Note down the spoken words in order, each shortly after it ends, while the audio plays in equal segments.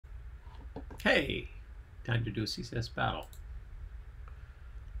Hey, time to do a CSS battle.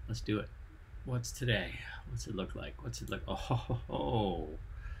 Let's do it. What's today? What's it look like? What's it look? Oh,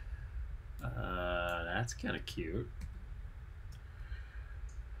 that's kind of cute.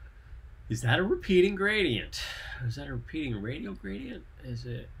 Is that a repeating gradient? Is that a repeating radial gradient? Is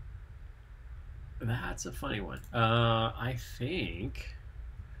it? That's a funny one. I think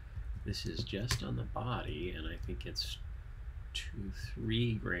this is just on the body, and I think it's 2,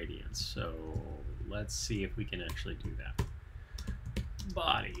 3 gradients. So let's see if we can actually do that.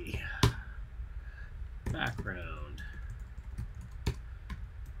 Body, background,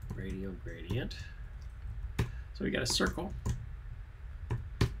 radial gradient. So we got a circle.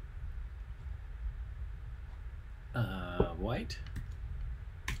 White.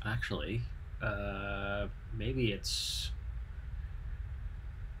 Actually, maybe it's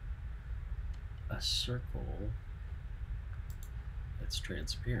a circle that's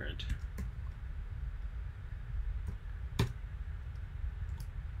transparent.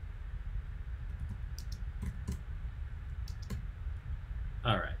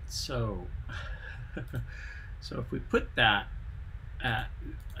 All right, so so if we put that at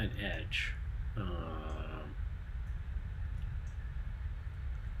an edge,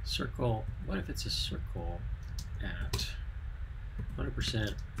 circle, what if it's a circle at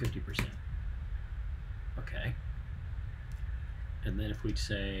 100%, 50%? Okay. And then if we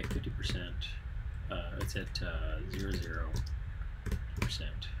say 50%, it's at 0, 0%.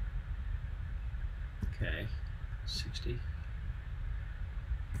 Okay, 60,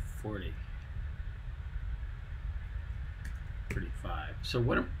 40, 35. So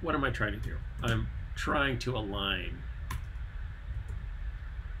what am I trying to do? I'm trying to align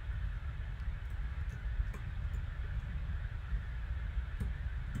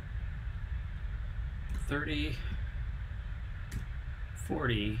 (30,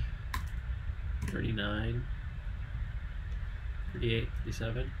 40, 39, 38,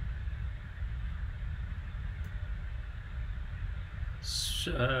 37.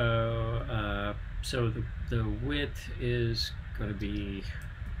 So the width is going to be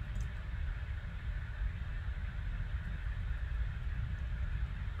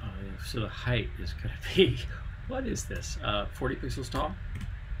so the height is going to be, what is this? 40 pixels tall.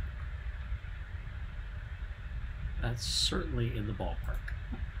 That's certainly in the ballpark,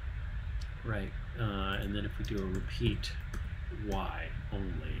 right? And then if we do a repeat Y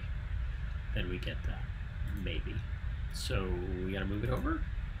only, then we get that, maybe. So we got to move it over.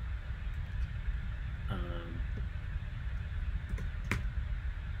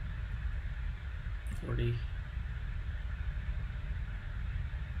 40,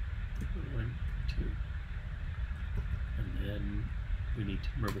 1, 2, and then we need to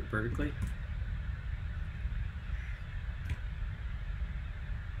move it vertically.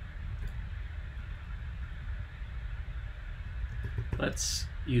 Let's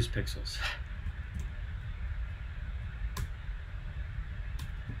use pixels.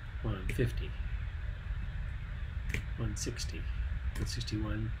 150, 160,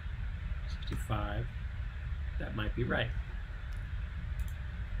 161, 65. That might be right.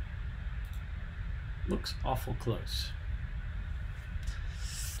 Looks awful close.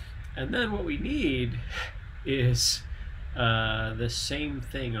 And then what we need is the same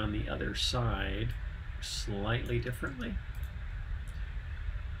thing on the other side, slightly differently.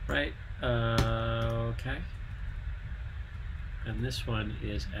 Right? Okay. And this one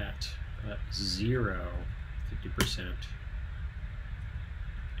is at 0, 50%.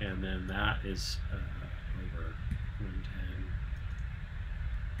 And then that is over 110.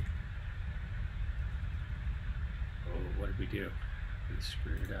 Oh, what did we do? We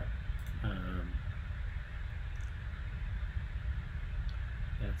screwed it up.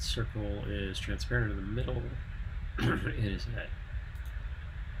 That circle is transparent in the middle. It is at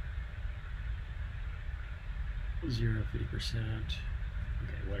 0, 50%.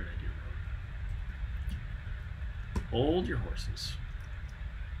 Okay, what did I do wrong? Hold your horses.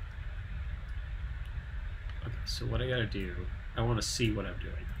 Okay, so what I gotta do, I want to see what I'm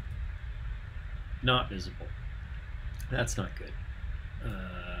doing. Not visible. That's not good.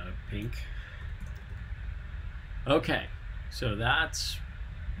 Pink. Okay, so that's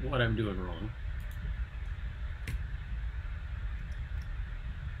what I'm doing wrong.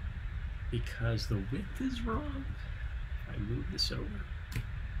 Because the width is wrong. If I move this over.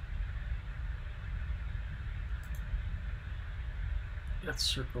 That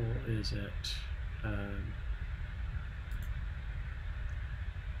circle is at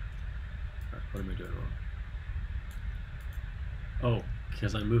what am I doing wrong? Oh,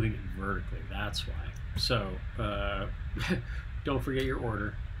 because I'm moving it vertically. That's why. So don't forget your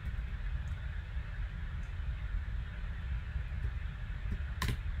order.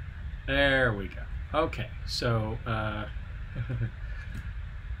 There we go. Okay, so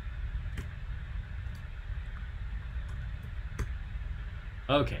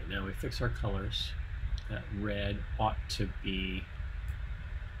okay, now we fix our colors. That red ought to be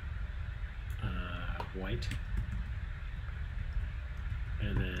white.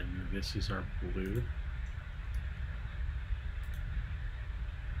 And then this is our blue.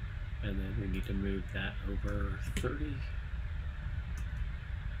 And then we need to move that over 30,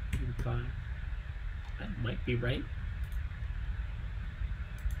 35. That might be right.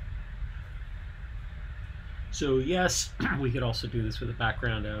 So yes, we could also do this with a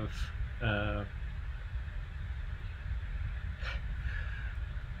background of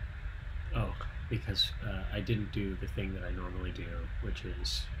because I didn't do the thing that I normally do, which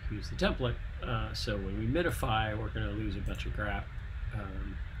is use the template. So when we minify, we're going to lose a bunch of crap.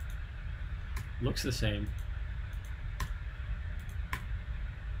 Looks the same.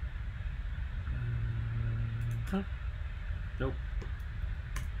 Nope.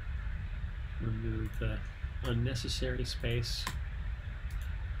 Remove the unnecessary space.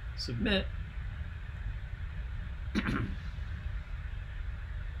 Submit.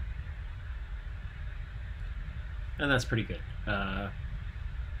 And that's pretty good.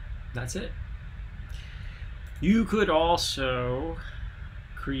 That's it. You could also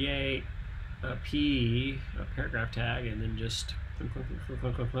create a paragraph tag, and then just clunk, clunk, clunk,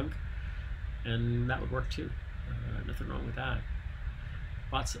 clunk, clunk, clunk, and that would work too. Nothing wrong with that.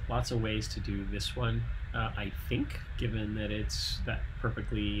 Lots of ways to do this one. I think, given that it's that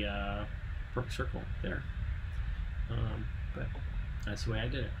perfectly perfect circle there. But that's the way I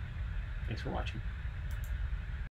did it. Thanks for watching.